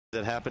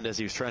That happened as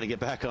he was trying to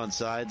get back on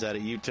sides out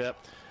of UTEP.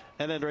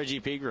 And then Reggie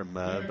Pegram,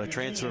 a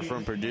transfer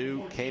from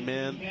Purdue, came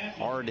in,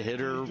 hard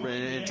hitter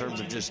in terms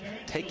of just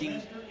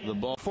taking the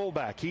ball.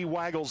 Fullback, he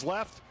waggles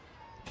left.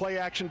 Play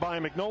action by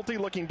McNulty,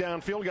 looking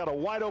downfield, got a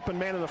wide open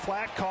man in the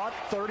flat, caught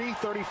 30,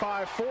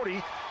 35,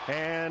 40,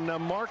 and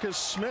Marcus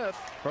Smith,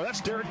 or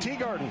that's Derek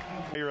Teagarden.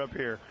 You're up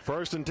here.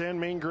 1st and 10,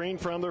 Mean Green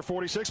from their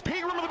 46.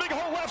 Pegram with a big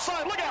hole left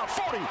side, look out,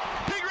 40.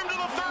 Pegram to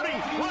the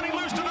 30, running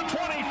loose to the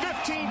 20,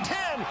 15,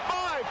 10,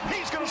 5,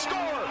 he's going to score.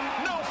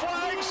 No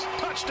flags,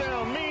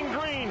 touchdown, Mean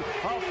Green,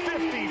 a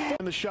 50.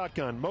 In the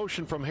shotgun,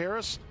 motion from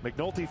Harris.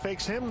 McNulty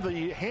fakes him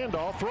the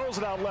handoff, throws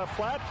it out left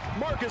flat.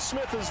 Marcus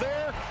Smith is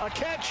there, a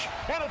catch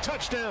and a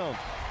touchdown.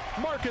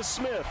 Marcus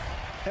Smith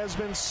has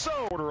been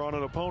so order on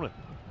an opponent.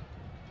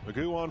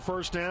 Magoo on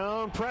 1st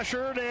down,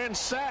 pressured and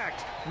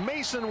sacked.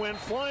 Mason went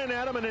flying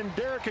at him, and then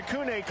Derek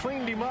Akune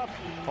cleaned him up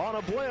on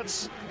a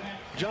blitz.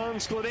 John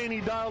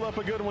Skladany dialed up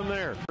a good one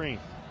there.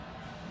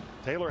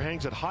 Taylor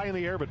hangs it high in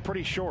the air but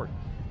pretty short.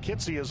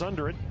 Kitsy is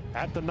under it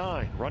at the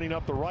 9, running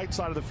up the right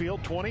side of the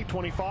field, 20,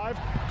 25.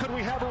 Could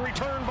we have a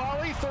return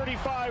volley?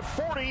 35,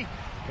 40,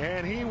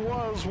 and he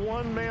was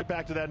one man.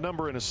 Back to that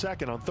number in a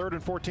second. On 3rd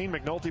and 14,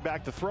 McNulty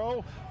back to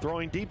throw,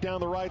 throwing deep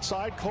down the right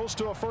side, close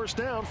to a 1st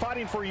down,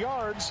 fighting for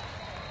yards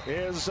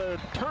is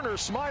Turner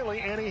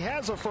Smiley, and he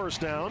has a 1st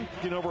down.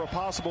 Getting over a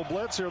possible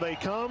blitz, here they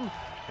come,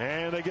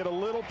 and they get a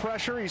little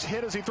pressure. He's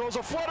hit as he throws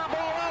a flutter ball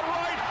out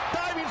right,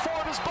 diving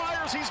for it is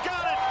Byers, he's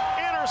got it.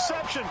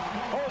 Interception.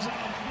 Oh, is it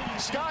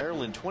Scott?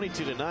 Maryland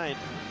 22-9.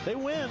 They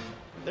win.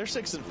 They're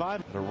 6-5.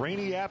 At a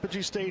rainy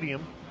Apogee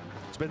Stadium.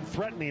 It's been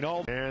threatening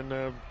all.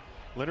 And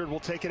Leonard will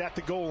take it at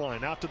the goal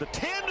line. Out to the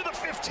 10, to the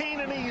 15,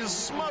 and he's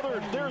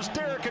smothered. There's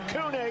Derek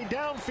Akune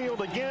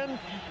downfield again.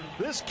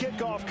 This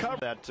kickoff cover.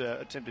 That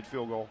attempted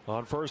field goal.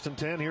 On 1st and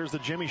 10, here's the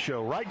Jimmy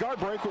Show. Right guard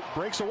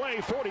breaks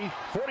away, 40,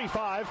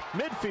 45,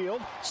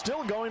 midfield,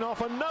 still going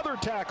off another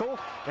tackle.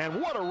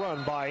 And what a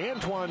run by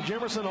Antoine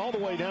Jimerson all the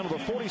way down to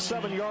the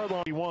 47-yard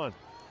line. He won.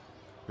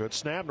 Good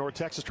snap. North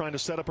Texas trying to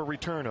set up a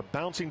return. A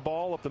bouncing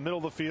ball up the middle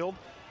of the field.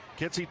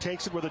 Kitsy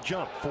takes it with a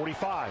jump.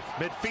 45,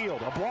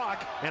 midfield, a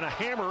block, and a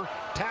hammer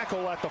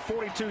tackle at the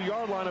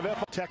 42-yard line of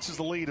FIU. Texas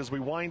the lead as we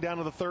wind down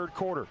to the 3rd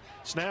quarter.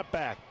 Snap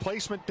back,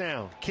 placement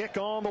down, kick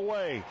on the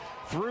way.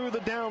 Through the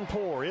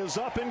downpour is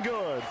up and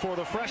good for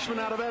the freshman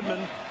out of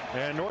Edmond.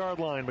 And north yard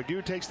line,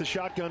 Magoo takes the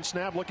shotgun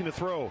snap, looking to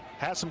throw.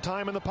 Has some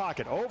time in the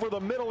pocket. Over the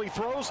middle he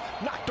throws,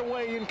 knocked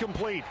away,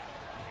 incomplete.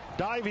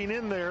 Diving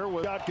in there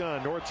with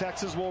shotgun. North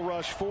Texas will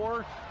rush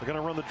 4. They're going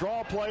to run the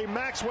draw play.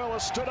 Maxwell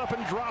has stood up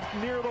and dropped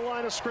near the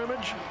line of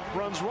scrimmage.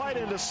 Runs right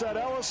into Seth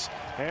Ellis.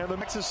 And the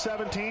Texas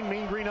 17.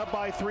 Mean Green up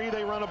by 3.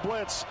 They run a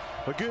blitz.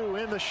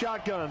 Magoo in the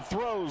shotgun.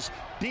 Throws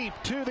deep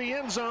to the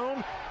end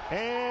zone.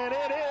 And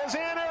it is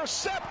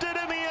intercepted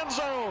in the end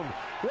zone.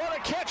 What a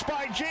catch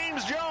by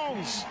James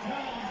Jones.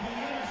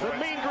 The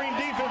Mean Green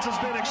defense has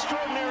been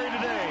extraordinary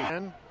today.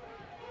 And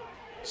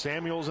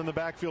Samuels in the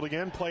backfield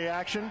again. Play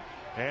action.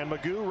 And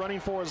Magoo running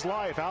for his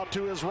life, out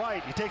to his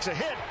right. He takes a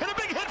hit, and a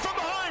big hit from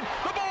behind.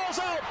 The ball's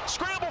out.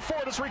 Scramble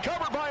for it. It's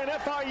recovered by an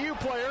FIU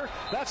player.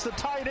 That's the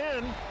tight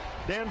end,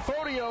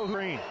 Danfodio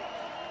Green.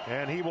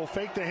 And he will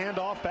fake the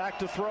handoff back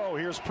to throw.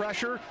 Here's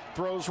pressure,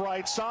 throws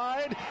right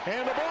side,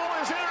 and the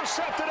ball is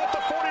intercepted at the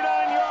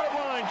 49-yard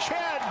line.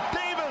 Chad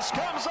Davis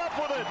comes up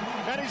with it,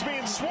 and he's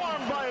being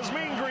swarmed by his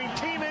Mean Green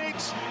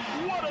teammates.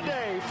 What a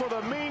day for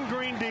the Mean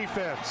Green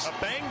defense.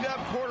 A banged-up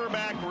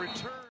quarterback return.